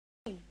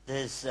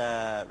There's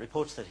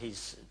reports that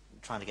he's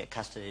trying to get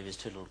custody of his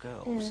 2 little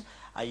girls.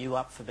 Are you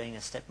up for being a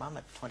stepmom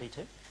at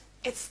 22?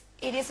 It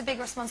is a big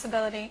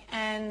responsibility,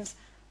 and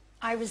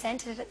I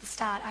resented it at the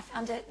start. I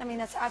found it, I mean,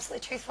 that's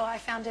absolutely truthful, I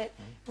found it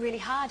really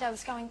hard. I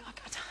was going,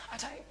 I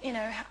don't, you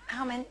know,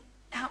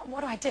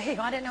 what do I do?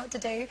 I don't know what to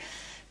do.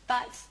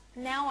 But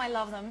now I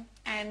love them,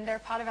 and they're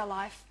part of our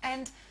life,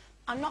 and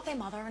I'm not their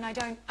mother, and I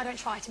don't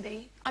try to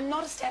be. I'm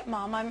not a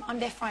stepmom, I'm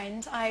their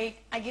friend. I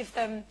give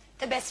them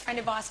the best friend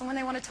advice, and when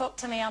they want to talk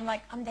to me, I'm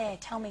like, I'm there,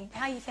 tell me,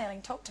 how are you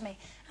feeling, talk to me.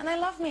 And they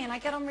love me, and I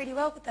get on really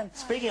well with them.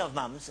 Speaking of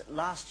mums,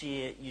 last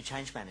year you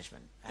changed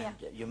management, and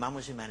your mum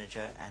was your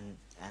manager,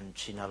 and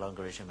she no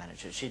longer is your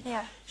manager.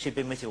 She'd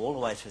been with you all the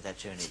way through that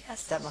journey.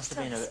 Yes, that must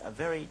have been a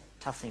very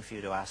tough thing for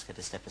you to ask her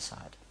to step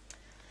aside.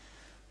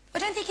 I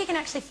don't think you can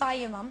actually fire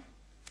your mum.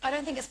 I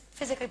don't think it's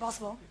physically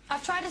possible.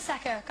 I've tried to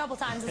sack her a couple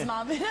times as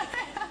mum,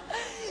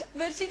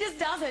 but she just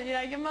doesn't, you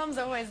know, your mum's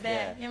always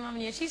there. Your mum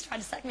knew. She's tried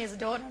to sack me as a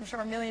daughter, I'm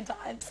sure, a million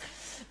times.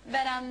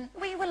 But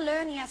we were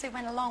learning as we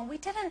went along. We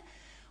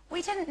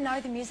didn't know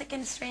the music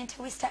industry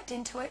until we stepped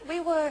into it. We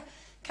were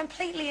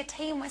completely a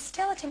team. We're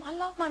still a team. I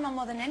love my mum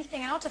more than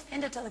anything, and I'll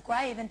defend her to the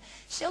grave, and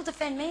she'll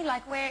defend me.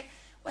 Like, we're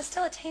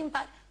still a team,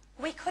 but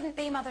we couldn't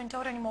be mother and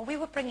daughter anymore. We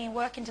were bringing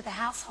work into the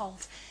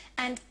household,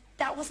 and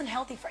that wasn't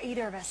healthy for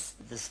either of us.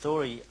 The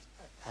story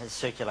has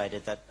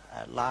circulated that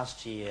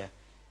last year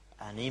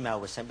an email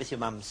was sent with your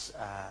mum's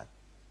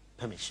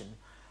permission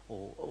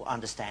or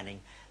understanding,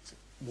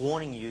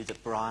 warning you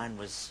that Brian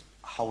was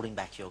holding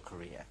back your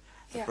career.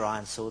 That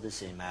Brian saw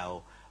this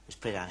email, was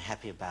pretty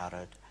unhappy about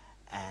it,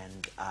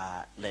 and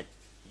let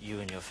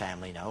you and your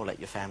family know, or let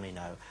your family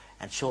know.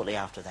 And shortly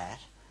after that,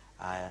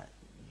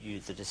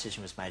 the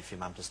decision was made for your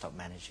mum to stop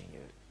managing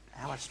you.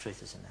 How much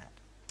truth is in that?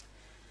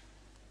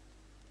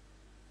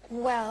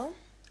 Well,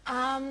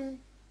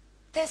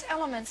 there's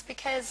elements,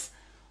 because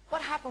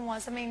what happened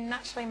was, I mean,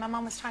 naturally my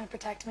mum was trying to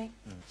protect me.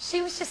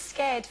 She was just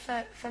scared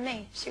for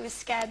me. She was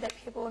scared that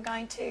people were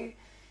going to,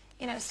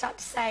 you know, start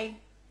to say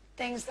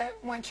things that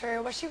weren't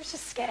true. Well, she was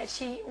just scared.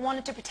 She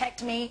wanted to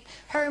protect me.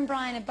 Her and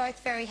Brian are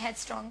both very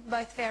headstrong,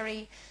 both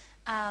very,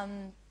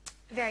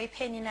 very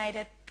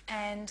opinionated,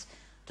 and...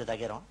 Did they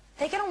get on?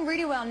 They get on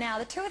really well now.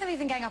 The two of them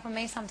even gang up on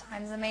me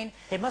sometimes. I mean...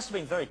 It must have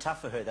been very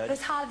tough for her, though. It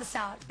was hard at the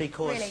start,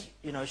 because, really.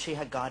 You know, she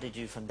had guided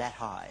you from that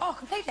high. Oh,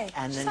 completely.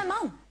 And she's my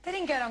mum. They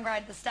didn't get on great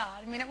at the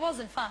start. I mean, it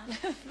wasn't fun.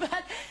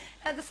 But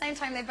at the same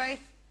time,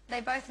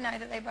 they both know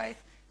that they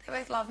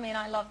both love me and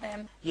I love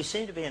them. You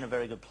seem to be in a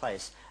very good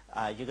place.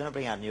 You're going to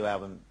bring out a new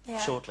album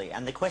shortly.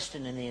 And the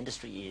question in the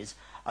industry is,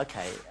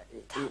 okay,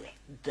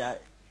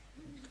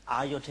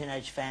 are your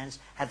teenage fans,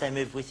 have they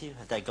moved with you?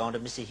 Have they gone to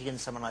Missy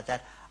Higgins, someone like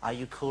that? Are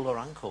you cool or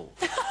uncool?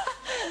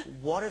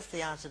 What if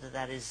the answer to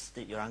that is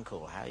that you're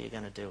uncool? How are you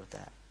going to deal with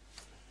that?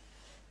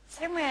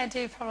 Same way I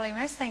do probably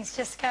most things,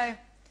 just go,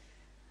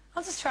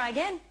 I'll just try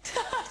again.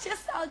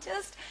 I'll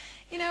just,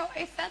 you know,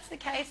 if that's the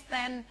case,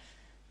 then,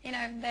 you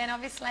know, then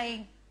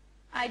obviously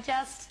I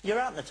just... You're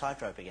out in the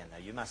tightrope again,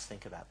 though. You must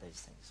think about these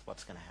things.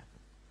 What's going to happen?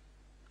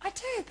 I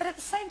do, but at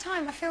the same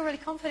time, I feel really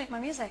confident in my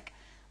music.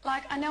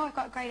 Like, I know I've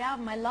got a great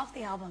album. I love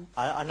the album.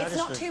 I noticed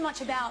it's not too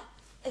much about...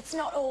 It's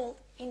not all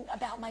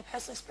about my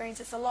personal experience.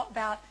 It's a lot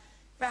about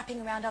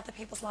wrapping around other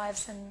people's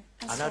lives and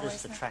I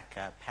noticed the track,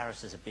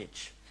 Paris is a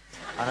Bitch.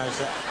 I noticed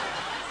that...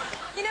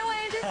 You know what,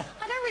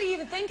 I don't really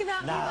even think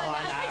about no, people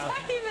like that.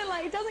 I don't even,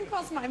 like, it doesn't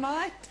cross my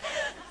mind.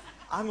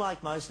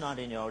 Unlike most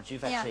 19-year-olds,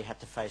 you've actually had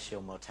to face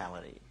your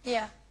mortality.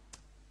 Yeah.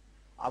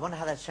 I wonder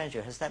how that's changed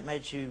you. Has that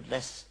made you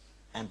less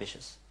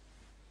ambitious?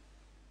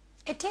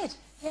 It did.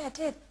 Yeah, it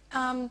did.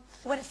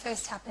 When it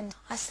first happened,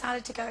 I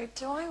started to go,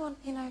 do I want,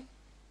 you know,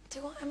 do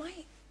I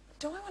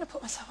want to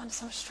put myself under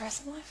so much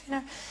stress in life, you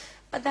know?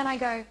 But then I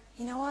go,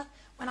 you know what?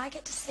 When I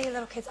get to see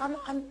little kids, I'm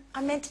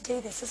meant to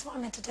do this. This is what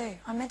I'm meant to do.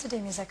 I'm meant to do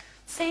music.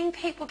 Seeing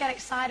people get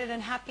excited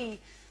and happy,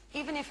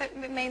 even if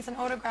it means an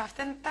autograph,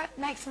 then that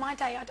makes my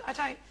day. I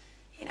don't,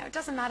 you know, it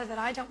doesn't matter that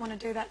I don't want to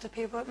do that to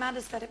people. It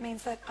matters that it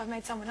means that I've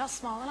made someone else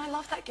smile, and I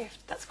love that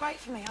gift. That's great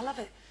for me. I love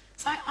it.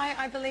 So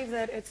I believe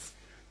that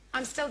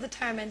I'm still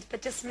determined,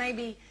 but just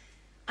maybe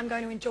I'm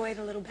going to enjoy it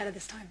a little better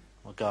this time.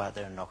 Well, go out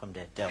there and knock them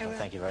dead. Delton,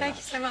 thank you very much. Thank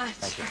you so much.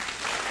 Thank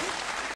you.